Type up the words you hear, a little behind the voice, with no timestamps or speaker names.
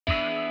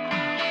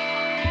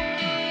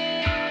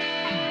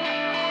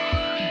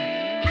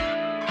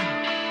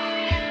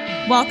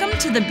Welcome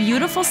to the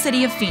beautiful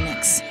city of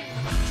Phoenix,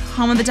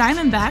 home of the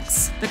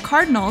Diamondbacks, the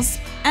Cardinals,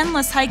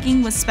 endless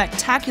hiking with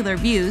spectacular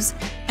views,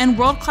 and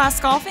world-class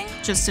golfing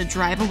just a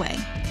drive away.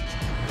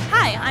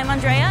 Hi, I'm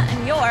Andrea,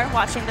 and you're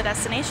watching the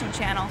Destination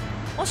Channel.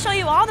 We'll show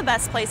you all the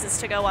best places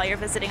to go while you're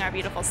visiting our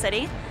beautiful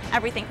city.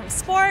 Everything from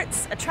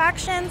sports,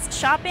 attractions,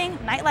 shopping,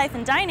 nightlife,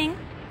 and dining.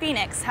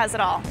 Phoenix has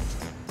it all.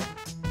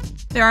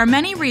 There are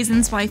many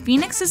reasons why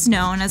Phoenix is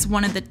known as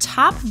one of the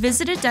top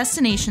visited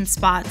destination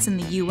spots in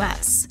the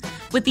U.S.,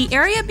 with the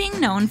area being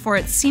known for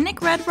its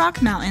scenic red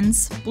rock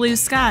mountains, blue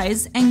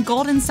skies, and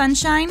golden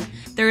sunshine.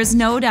 There is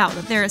no doubt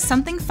that there is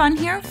something fun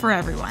here for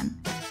everyone.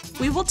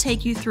 We will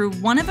take you through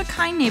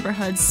one-of-a-kind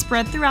neighborhoods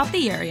spread throughout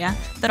the area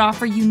that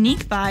offer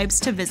unique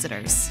vibes to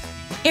visitors.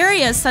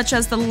 Areas such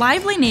as the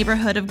lively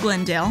neighborhood of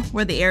Glendale,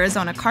 where the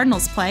Arizona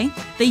Cardinals play,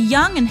 the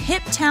young and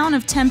hip town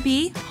of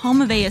Tempe,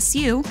 home of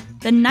ASU,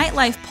 the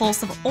nightlife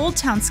pulse of Old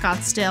Town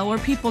Scottsdale, where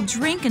people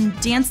drink and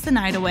dance the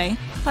night away,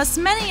 plus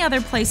many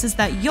other places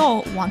that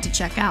you'll want to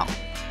check out.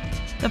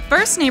 The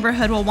first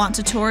neighborhood we'll want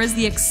to tour is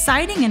the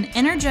exciting and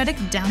energetic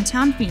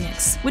downtown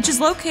Phoenix, which is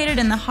located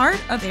in the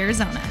heart of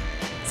Arizona.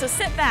 So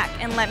sit back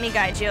and let me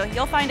guide you.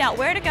 You'll find out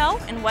where to go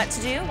and what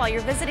to do while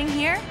you're visiting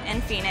here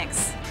in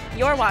Phoenix.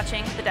 You're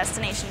watching the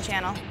Destination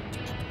Channel.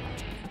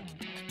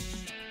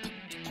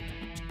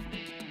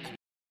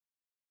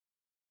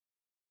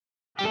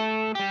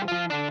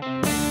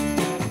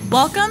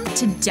 Welcome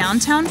to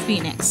downtown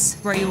Phoenix,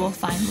 where you will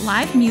find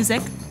live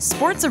music,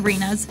 sports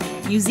arenas,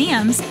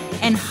 museums,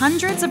 and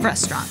hundreds of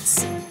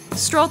restaurants.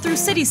 Stroll through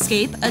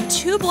Cityscape, a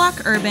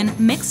two-block urban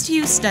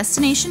mixed-use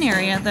destination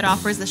area that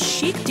offers a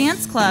chic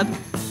dance club,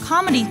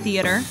 comedy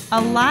theater,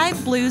 a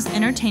live blues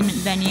entertainment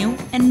venue,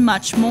 and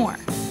much more.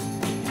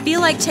 Feel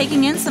like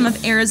taking in some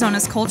of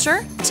Arizona's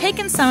culture? Take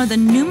in some of the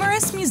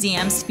numerous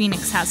museums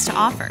Phoenix has to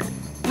offer.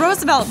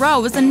 Roosevelt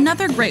Row is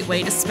another great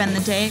way to spend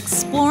the day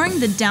exploring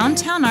the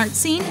downtown art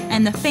scene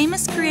and the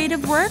famous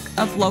creative work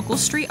of local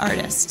street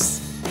artists.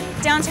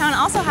 Downtown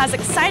also has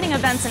exciting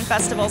events and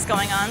festivals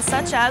going on,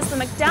 such as the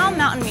McDowell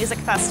Mountain Music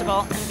Festival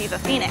and Viva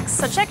Phoenix.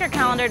 So check your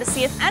calendar to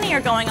see if any are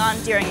going on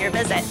during your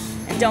visit.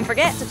 And don't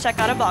forget to check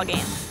out a ball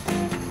game.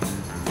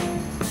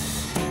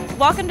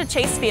 Welcome to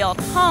Chase Field,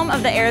 home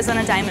of the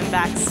Arizona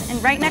Diamondbacks.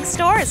 And right next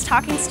door is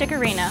Talking Stick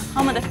Arena,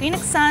 home of the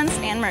Phoenix Suns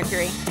and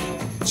Mercury.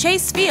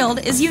 Chase Field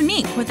is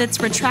unique with its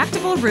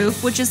retractable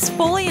roof, which is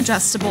fully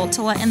adjustable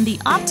to let in the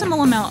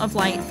optimal amount of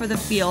light for the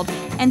field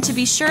and to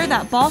be sure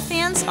that ball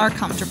fans are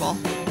comfortable.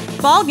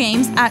 Ball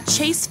games at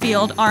Chase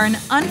Field are an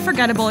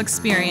unforgettable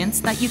experience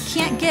that you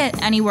can't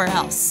get anywhere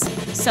else,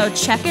 so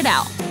check it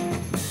out.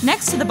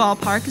 Next to the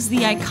ballpark is the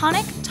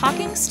iconic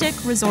Talking Stick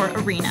Resort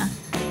Arena,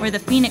 where the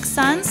Phoenix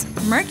Suns,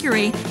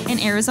 Mercury, and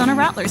Arizona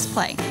Rattlers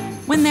play.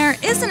 When there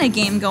isn't a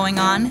game going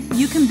on,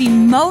 you can be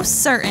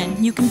most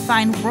certain you can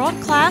find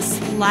world-class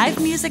live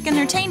music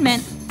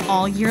entertainment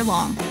all year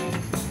long.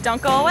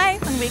 Don't go away.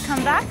 When we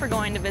come back, we're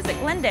going to visit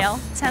Glendale,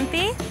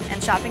 Tempe,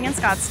 and shopping in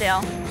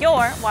Scottsdale.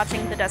 You're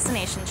watching the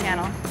Destination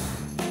Channel.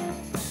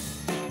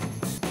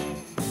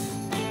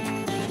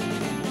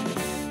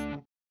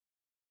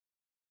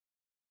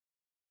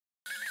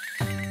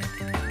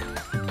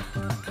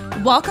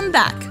 Welcome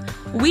back.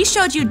 We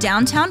showed you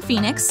downtown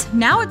Phoenix.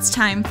 Now it's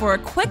time for a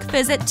quick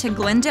visit to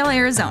Glendale,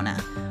 Arizona,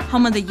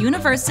 home of the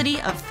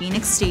University of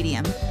Phoenix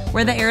Stadium,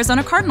 where the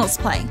Arizona Cardinals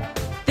play.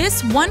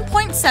 This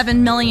 1.7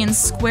 million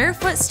square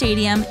foot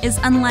stadium is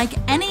unlike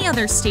any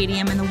other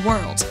stadium in the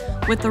world,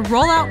 with the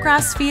rollout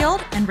grass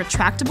field and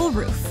retractable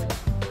roof.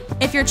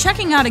 If you're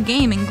checking out a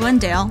game in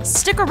Glendale,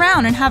 stick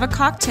around and have a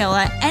cocktail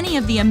at any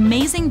of the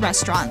amazing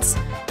restaurants.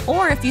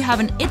 Or if you have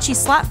an itchy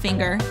slot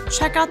finger,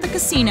 check out the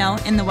casino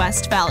in the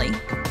West Valley.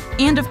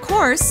 And of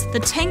course, the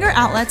Tanger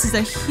Outlets is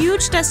a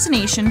huge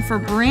destination for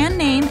brand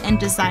name and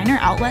designer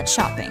outlet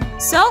shopping.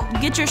 So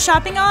get your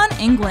shopping on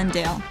in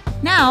Glendale.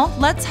 Now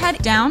let's head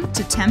down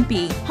to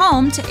Tempe,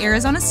 home to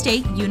Arizona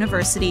State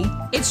University.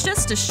 It's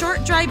just a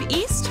short drive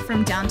east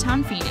from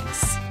downtown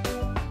Phoenix.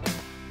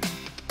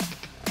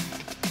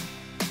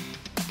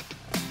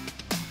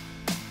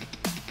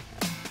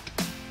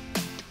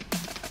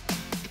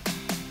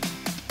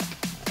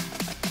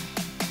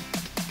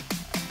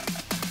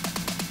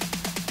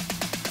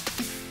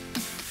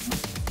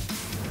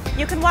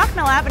 You can walk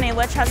Mill Avenue,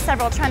 which has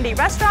several trendy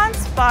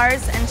restaurants,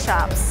 bars, and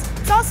shops.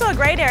 It's also a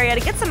great area to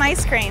get some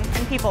ice cream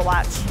and people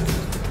watch.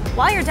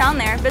 While you're down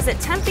there, visit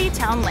Tempe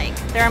Town Lake.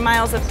 There are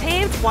miles of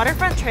paved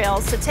waterfront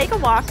trails to take a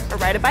walk or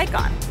ride a bike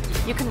on.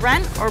 You can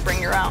rent or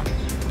bring your own.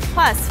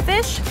 Plus,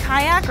 fish,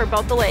 kayak, or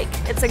boat the lake.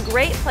 It's a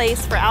great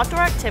place for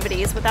outdoor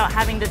activities without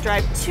having to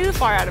drive too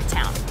far out of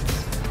town.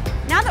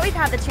 Now that we've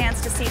had the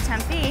chance to see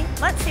Tempe,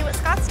 let's see what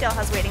Scottsdale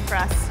has waiting for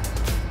us.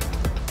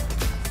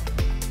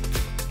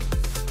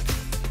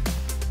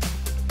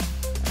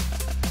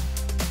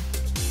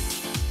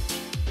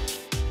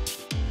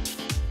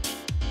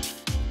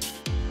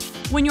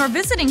 When you're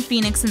visiting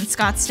Phoenix and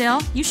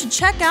Scottsdale, you should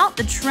check out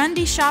the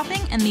trendy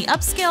shopping and the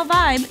upscale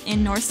vibe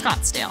in North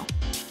Scottsdale.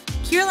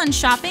 Kierland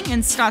Shopping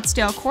and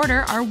Scottsdale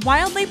Quarter are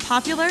wildly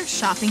popular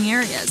shopping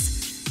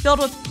areas. filled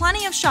with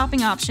plenty of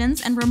shopping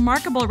options and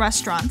remarkable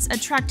restaurants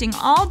attracting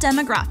all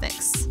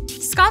demographics.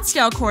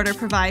 Scottsdale Quarter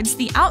provides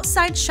the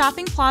outside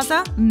shopping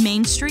plaza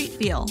Main Street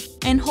feel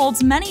and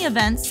holds many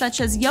events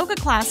such as yoga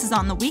classes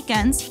on the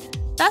weekends,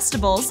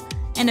 festivals,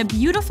 and a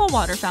beautiful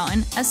water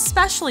fountain,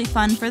 especially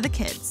fun for the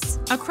kids.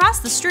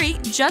 Across the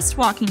street, just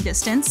walking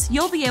distance,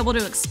 you'll be able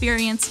to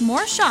experience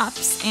more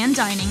shops and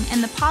dining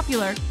in the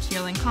popular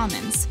Kierland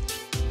Commons.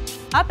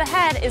 Up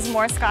ahead is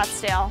more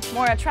Scottsdale,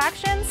 more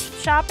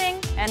attractions, shopping,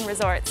 and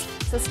resorts.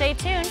 So stay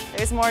tuned,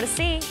 there's more to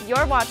see.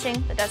 You're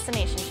watching the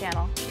Destination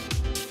Channel.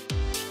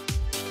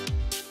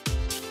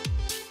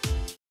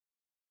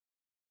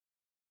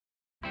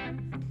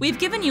 We've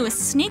given you a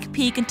sneak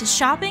peek into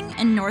shopping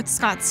in North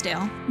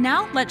Scottsdale.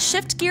 Now let's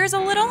shift gears a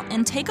little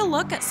and take a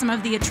look at some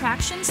of the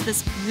attractions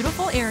this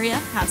beautiful area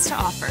has to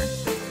offer.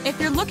 If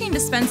you're looking to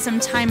spend some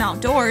time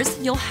outdoors,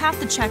 you'll have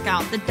to check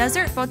out the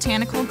Desert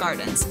Botanical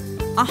Gardens,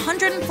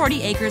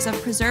 140 acres of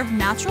preserved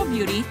natural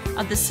beauty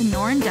of the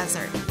Sonoran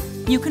Desert.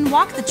 You can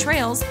walk the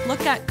trails,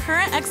 look at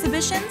current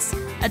exhibitions,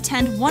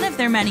 attend one of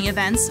their many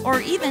events,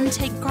 or even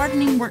take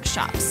gardening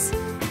workshops.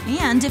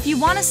 And if you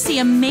want to see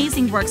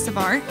amazing works of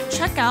art,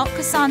 check out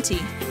Casanti.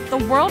 The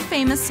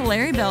world-famous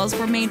Solari bells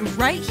were made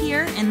right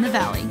here in the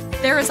valley.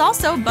 There is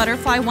also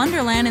Butterfly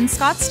Wonderland in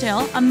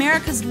Scottsdale,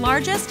 America's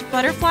largest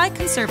butterfly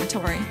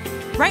conservatory.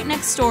 Right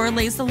next door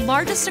lays the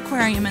largest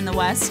aquarium in the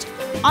West,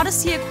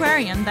 Odyssey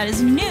Aquarium, that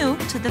is new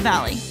to the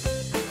valley.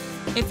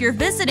 If you're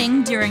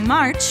visiting during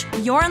March,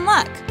 you're in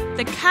luck.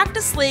 The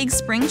Cactus League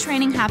spring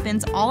training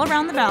happens all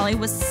around the valley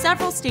with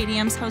several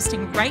stadiums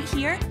hosting right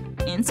here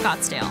in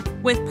Scottsdale.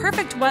 With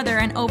perfect weather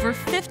and over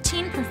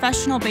 15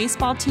 professional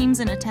baseball teams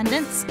in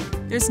attendance,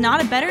 there's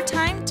not a better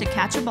time to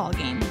catch a ball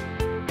game.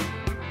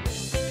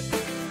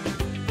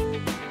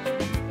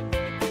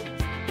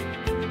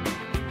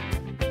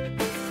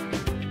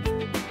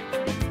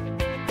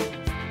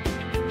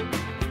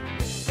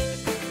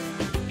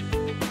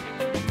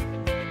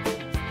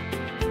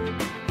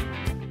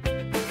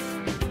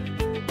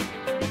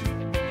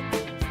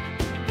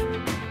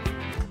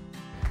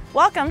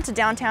 Welcome to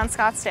Downtown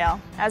Scottsdale.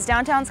 As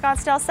Downtown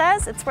Scottsdale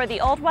says, it's where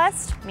the Old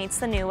West meets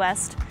the New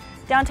West.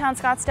 Downtown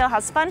Scottsdale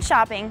has fun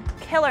shopping,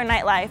 killer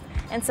nightlife,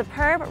 and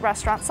superb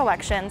restaurant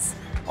selections.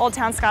 Old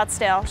Town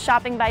Scottsdale,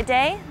 shopping by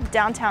day,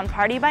 downtown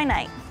party by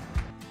night.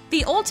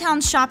 The Old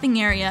Town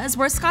shopping area is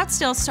where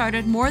Scottsdale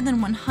started more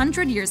than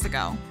 100 years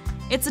ago.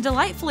 It's a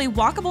delightfully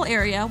walkable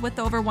area with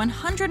over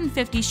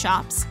 150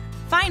 shops,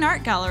 fine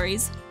art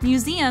galleries,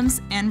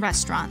 museums, and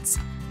restaurants.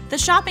 The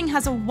shopping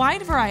has a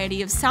wide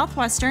variety of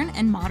Southwestern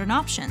and modern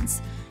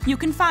options. You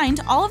can find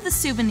all of the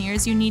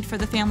souvenirs you need for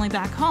the family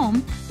back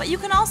home, but you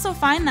can also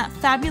find that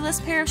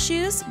fabulous pair of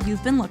shoes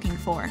you've been looking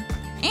for.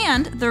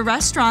 And the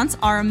restaurants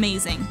are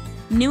amazing.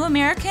 New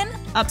American,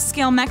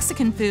 upscale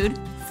Mexican food,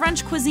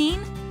 French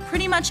cuisine,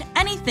 pretty much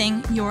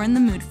anything you're in the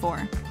mood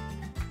for.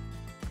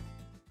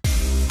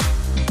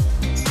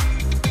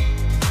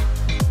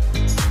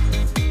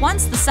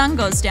 Once the sun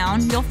goes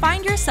down, you'll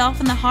find yourself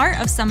in the heart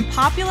of some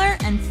popular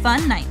and fun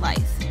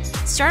nightlife.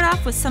 Start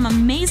off with some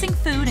amazing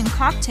food and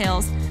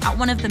cocktails at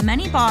one of the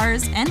many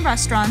bars and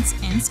restaurants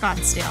in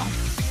Scottsdale.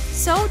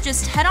 So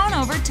just head on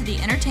over to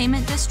the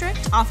Entertainment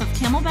District off of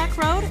Camelback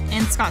Road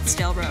and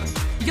Scottsdale Road.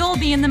 You'll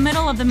be in the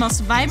middle of the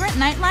most vibrant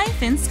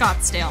nightlife in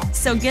Scottsdale,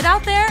 so get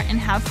out there and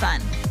have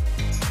fun.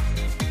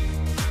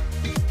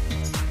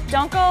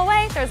 Don't go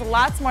away, there's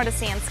lots more to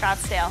see in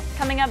Scottsdale.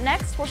 Coming up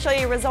next, we'll show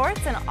you resorts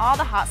and all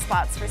the hot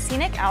spots for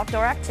scenic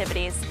outdoor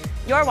activities.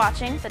 You're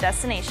watching the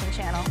Destination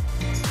Channel.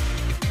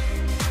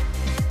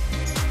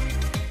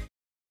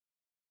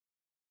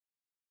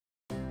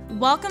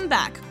 Welcome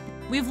back.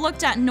 We've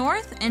looked at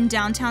North and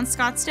Downtown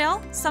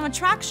Scottsdale, some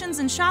attractions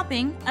and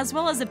shopping, as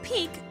well as a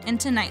peek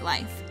into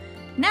nightlife.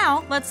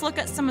 Now, let's look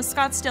at some of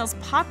Scottsdale's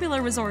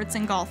popular resorts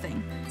and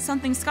golfing,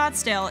 something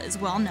Scottsdale is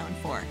well known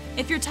for.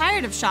 If you're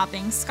tired of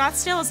shopping,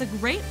 Scottsdale is a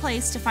great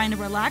place to find a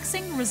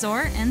relaxing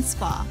resort and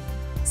spa.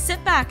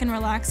 Sit back and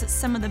relax at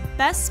some of the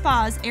best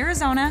spas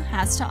Arizona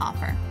has to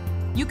offer.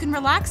 You can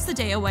relax the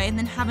day away and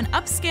then have an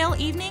upscale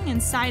evening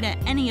inside at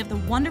any of the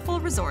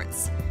wonderful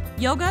resorts.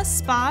 Yoga,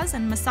 spas,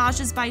 and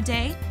massages by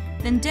day,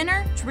 then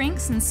dinner,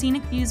 drinks, and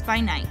scenic views by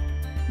night.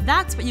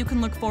 That's what you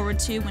can look forward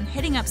to when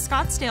hitting up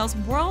Scottsdale's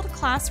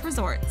world-class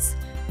resorts.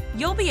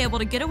 You'll be able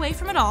to get away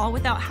from it all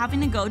without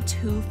having to go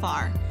too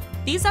far.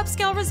 These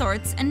upscale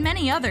resorts and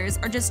many others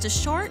are just a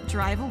short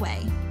drive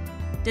away.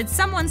 Did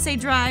someone say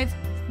drive?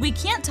 We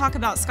can't talk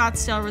about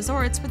Scottsdale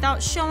resorts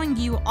without showing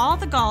you all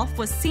the golf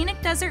with scenic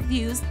desert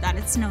views that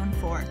it's known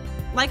for.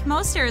 Like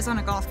most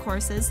Arizona golf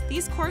courses,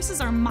 these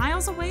courses are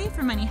miles away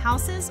from any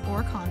houses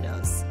or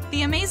condos.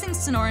 The amazing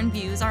Sonoran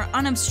views are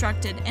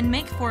unobstructed and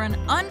make for an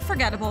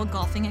unforgettable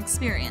golfing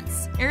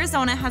experience.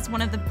 Arizona has one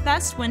of the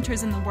best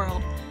winters in the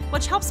world,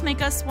 which helps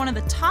make us one of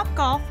the top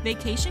golf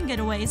vacation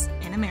getaways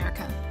in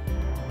America.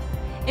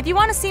 If you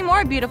want to see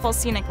more beautiful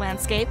scenic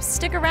landscapes,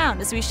 stick around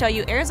as we show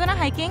you Arizona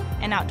hiking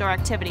and outdoor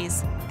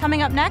activities.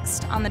 Coming up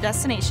next on the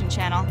Destination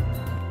Channel.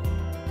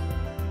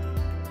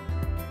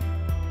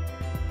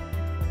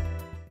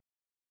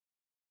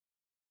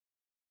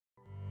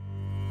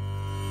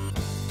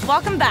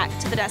 Welcome back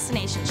to the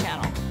Destination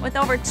Channel. With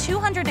over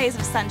 200 days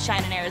of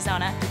sunshine in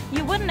Arizona,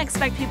 you wouldn't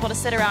expect people to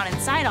sit around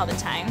inside all the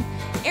time.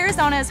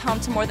 Arizona is home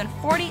to more than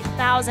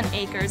 40,000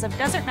 acres of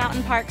desert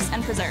mountain parks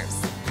and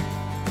preserves.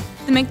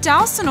 The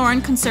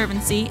McDowell-Sonoran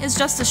Conservancy is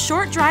just a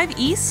short drive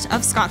east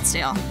of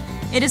Scottsdale.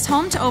 It is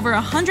home to over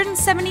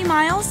 170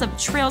 miles of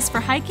trails for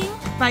hiking,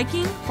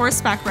 biking,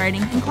 horseback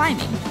riding, and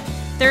climbing.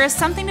 There is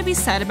something to be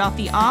said about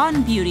the awe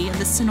and beauty of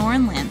the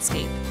Sonoran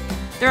landscape.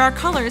 There are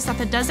colors that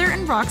the desert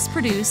and rocks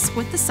produce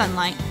with the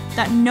sunlight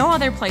that no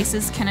other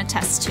places can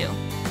attest to.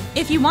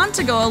 If you want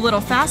to go a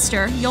little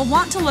faster, you'll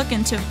want to look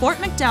into Fort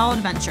McDowell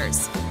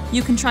Adventures.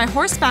 You can try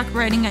horseback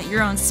riding at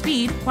your own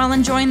speed while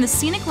enjoying the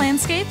scenic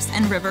landscapes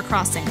and river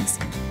crossings.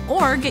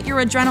 Or get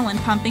your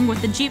adrenaline pumping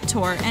with the Jeep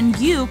Tour and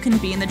you can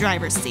be in the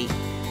driver's seat.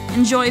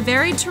 Enjoy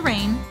varied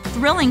terrain,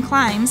 thrilling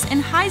climbs,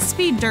 and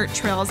high-speed dirt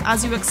trails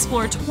as you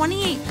explore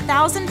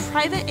 28,000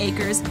 private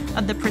acres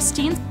of the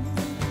pristine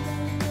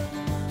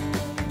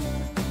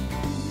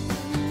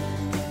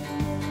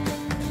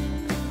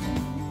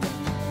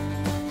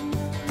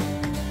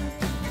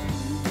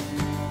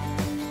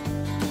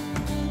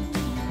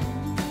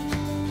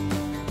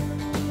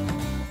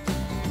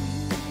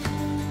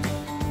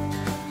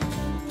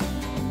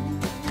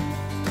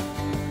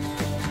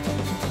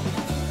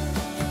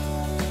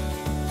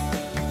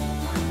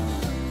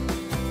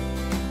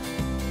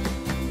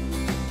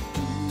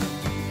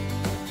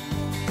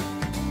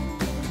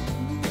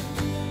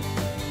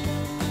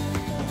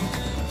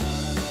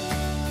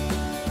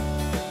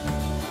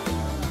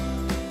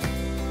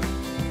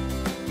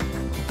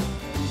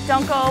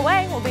Don't go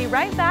away, we'll be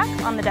right back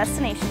on the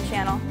Destination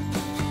Channel.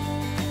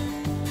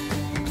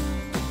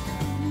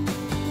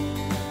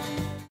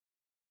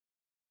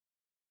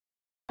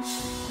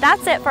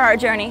 That's it for our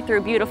journey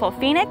through beautiful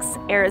Phoenix,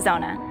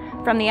 Arizona.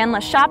 From the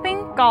endless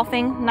shopping,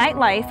 golfing,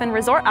 nightlife, and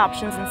resort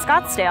options in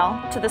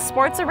Scottsdale, to the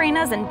sports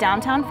arenas in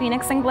downtown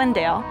Phoenix and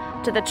Glendale,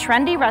 to the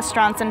trendy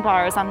restaurants and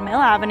bars on Mill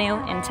Avenue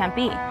in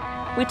Tempe.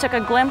 We took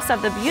a glimpse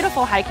of the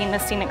beautiful hiking the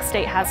scenic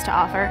state has to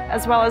offer,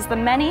 as well as the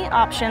many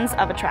options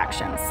of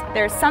attractions.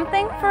 There's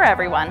something for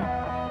everyone.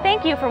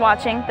 Thank you for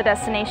watching the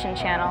Destination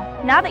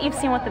Channel. Now that you've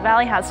seen what the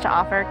Valley has to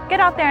offer,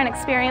 get out there and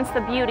experience the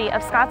beauty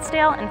of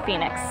Scottsdale and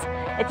Phoenix.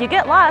 If you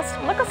get lost,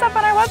 look us up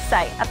on our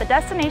website at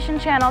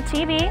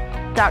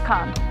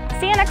thedestinationchanneltv.com.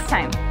 See you next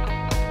time.